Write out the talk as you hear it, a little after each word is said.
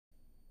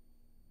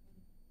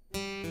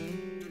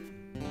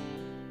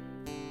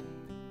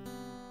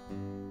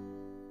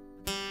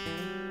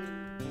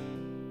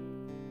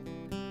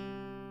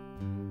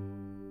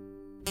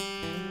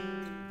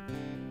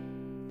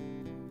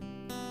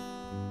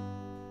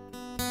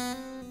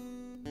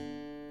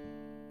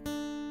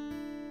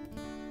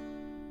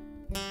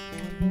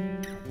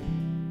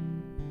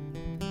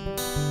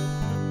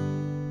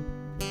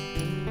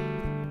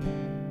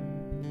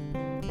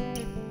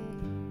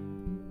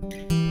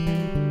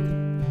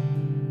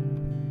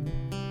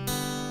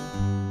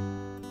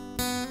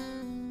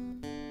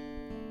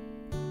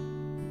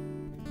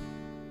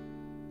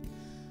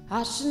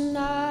I should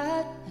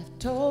not have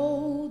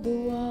told the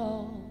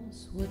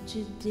walls what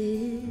you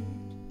did.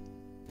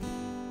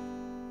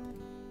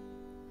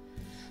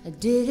 I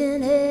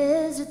didn't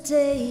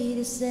hesitate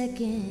a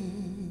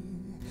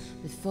second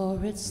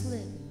before it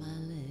slipped my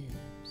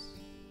lips,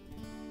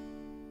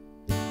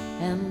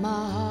 and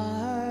my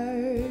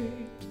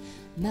heart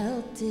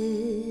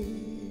melted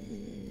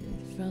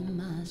from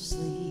my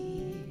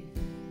sleeve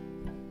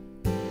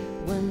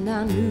when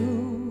I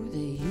knew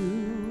that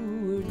you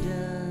were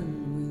done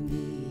with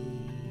me.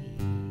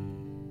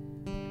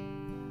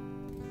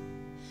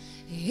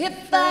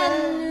 If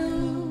I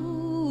knew,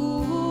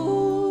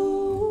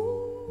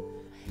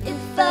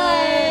 if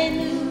I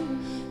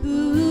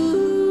knew,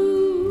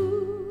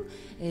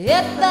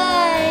 if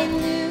I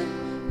knew,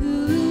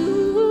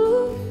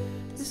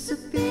 this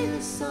would be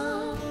the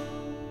song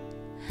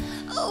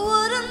I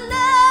would have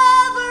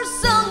never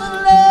sung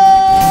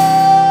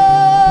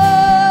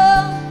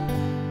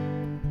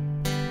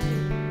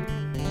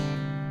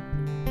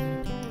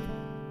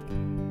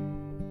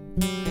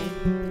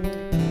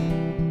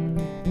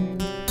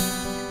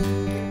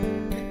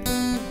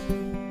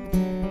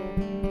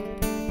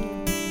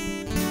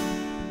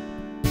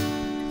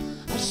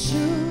I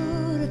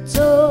should have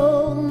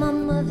told my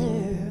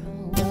mother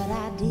what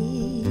I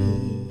did.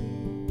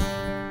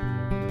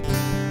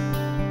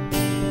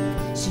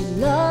 She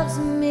loves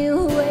me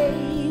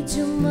way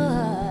too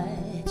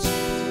much to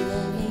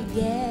let me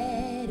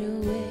get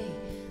away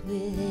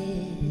with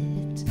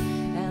it,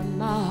 and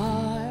my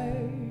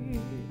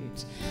heart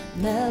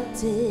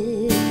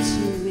melted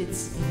to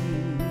its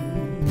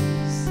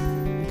knees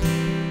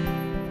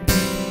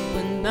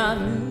when I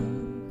knew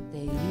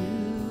that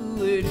you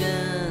were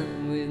done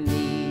with me.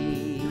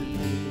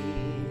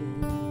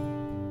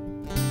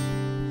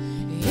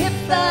 If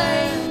I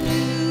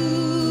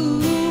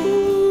knew,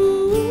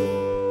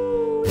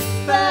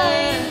 if I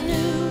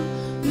knew,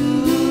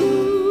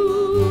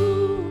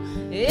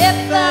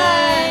 if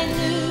I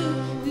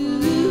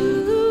knew,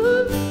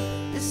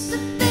 this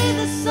would be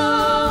the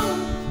song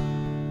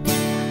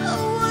I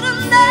would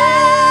have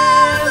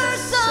never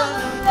sung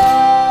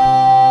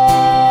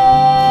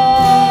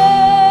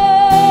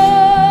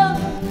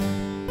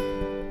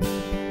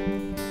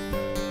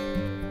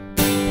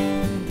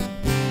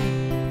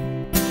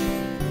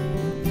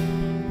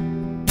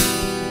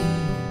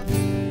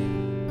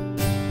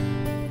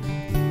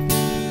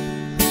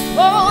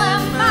oh,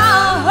 and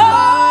my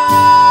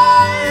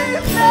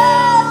heart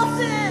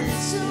melted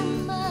to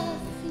my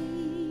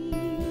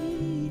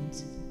feet.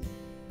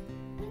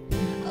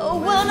 Oh,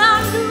 when I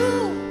knew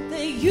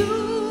that you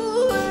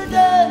were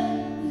done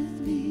with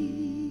me.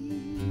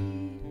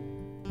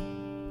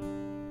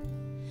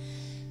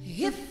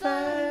 If I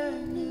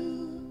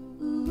knew,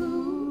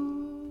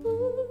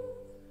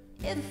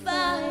 if I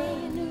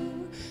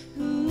knew,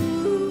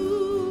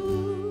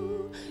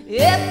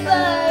 if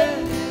I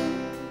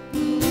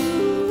knew,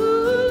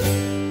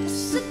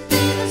 this would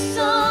be the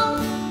song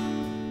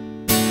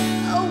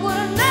I would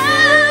have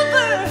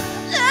never,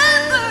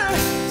 ever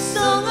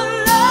sung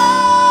alone.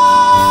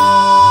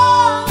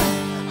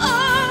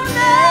 Oh,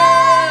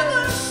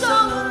 never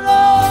sung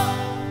alone.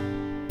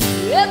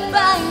 If I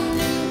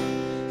knew,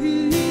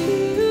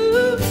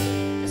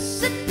 this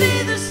would be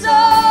the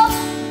song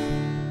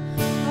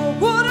I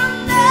would have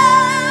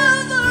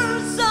never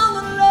sung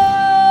alone.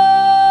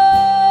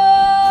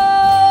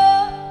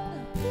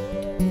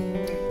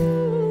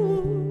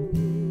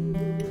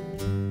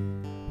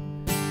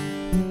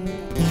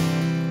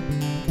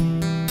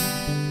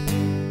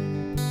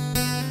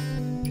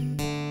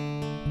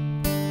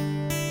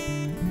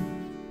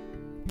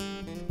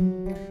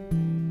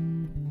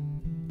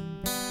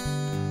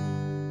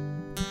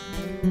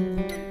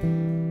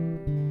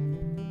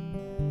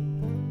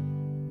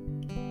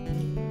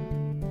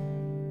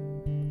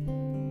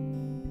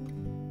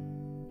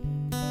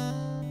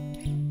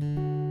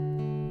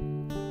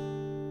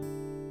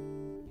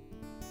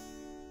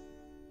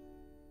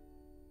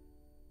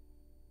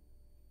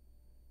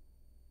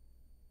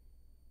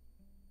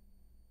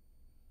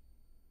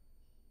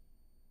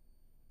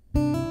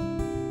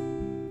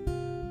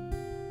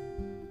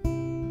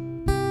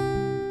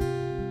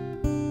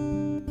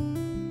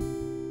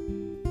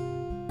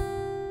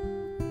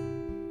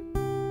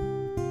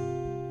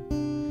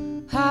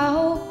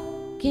 How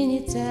can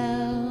you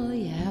tell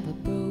you have a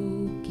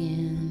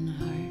broken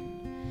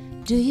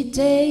heart? Do you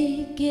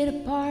take it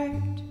apart,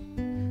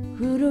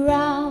 root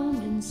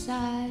around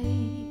inside?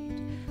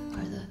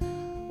 Are the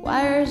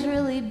wires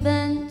really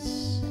bent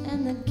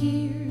and the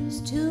gears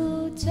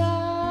too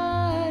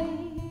tight?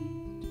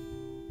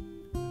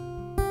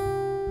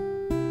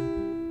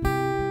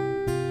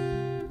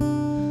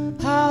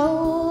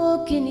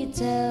 How can you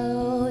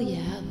tell you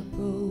have a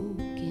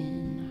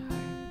broken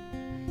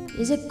heart?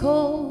 Is it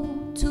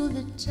cold to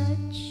the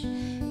touch?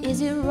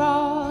 Is it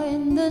raw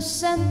in the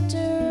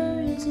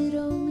center? Is it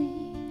only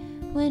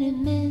when it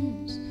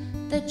mends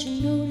that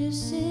you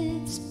notice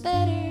it's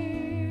better?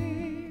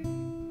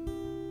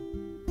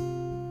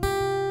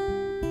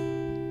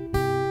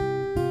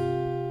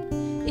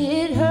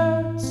 It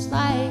hurts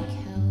like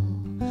hell,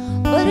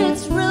 but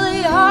it's really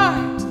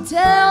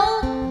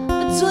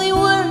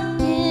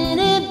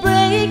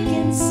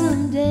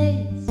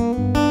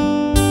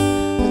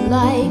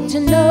like to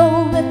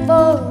know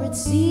before it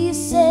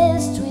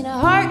ceases. Between a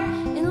heart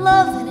in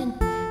love and in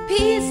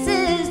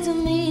pieces, to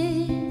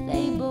me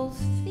they both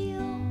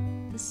feel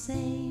the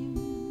same.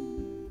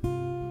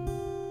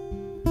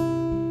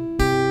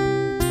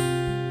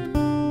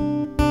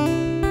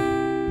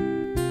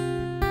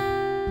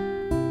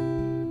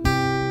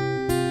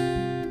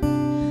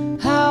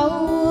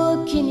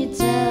 How can you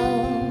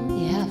tell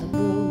you have a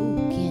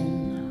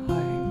broken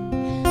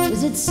heart?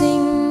 Does it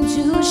sing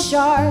too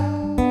sharp?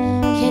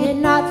 Can it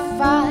not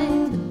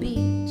find the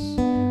beat?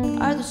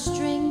 Are the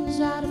strings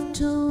out of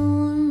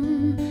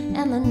tune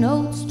and the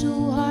notes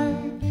too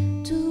hard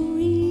to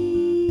reach?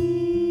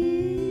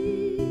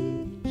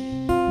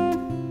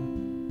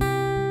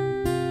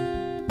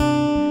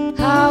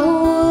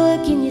 How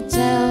can you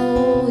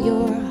tell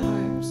your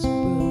heart's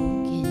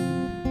broken?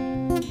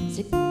 Is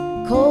it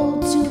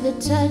cold to the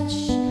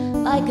touch,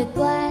 like a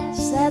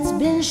glass that's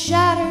been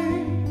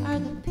shattered? Are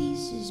the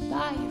pieces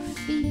by your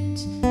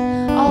feet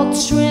all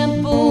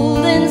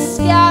trampled and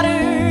scattered?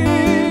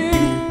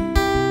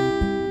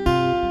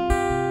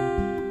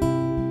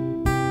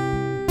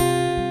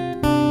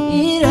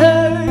 It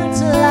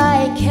hurts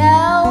like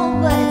hell,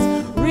 but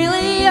it's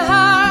really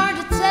hard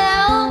to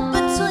tell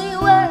between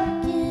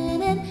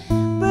working and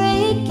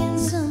breaking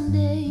some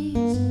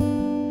days.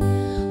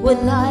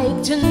 Would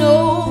like to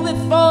know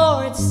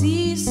before it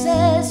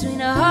ceases.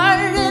 Between a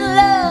heart in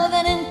love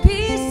and in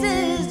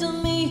pieces, to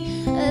me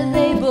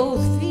they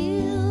both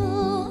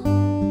feel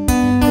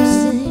the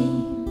same.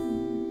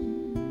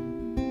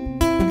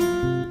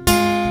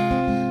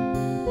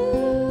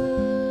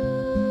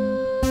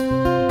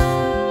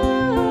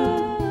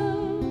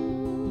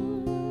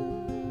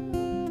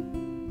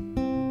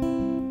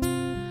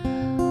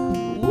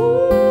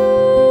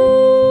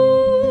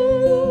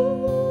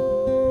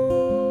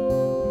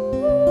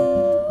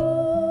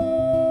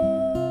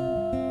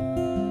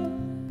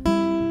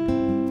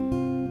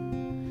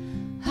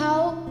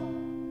 How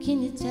can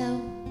you tell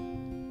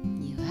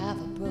you have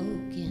a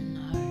broken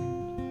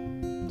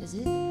heart? Does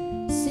it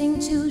sing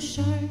too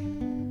sharp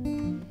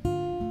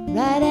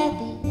right at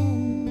the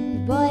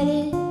end, but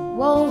it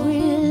won't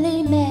really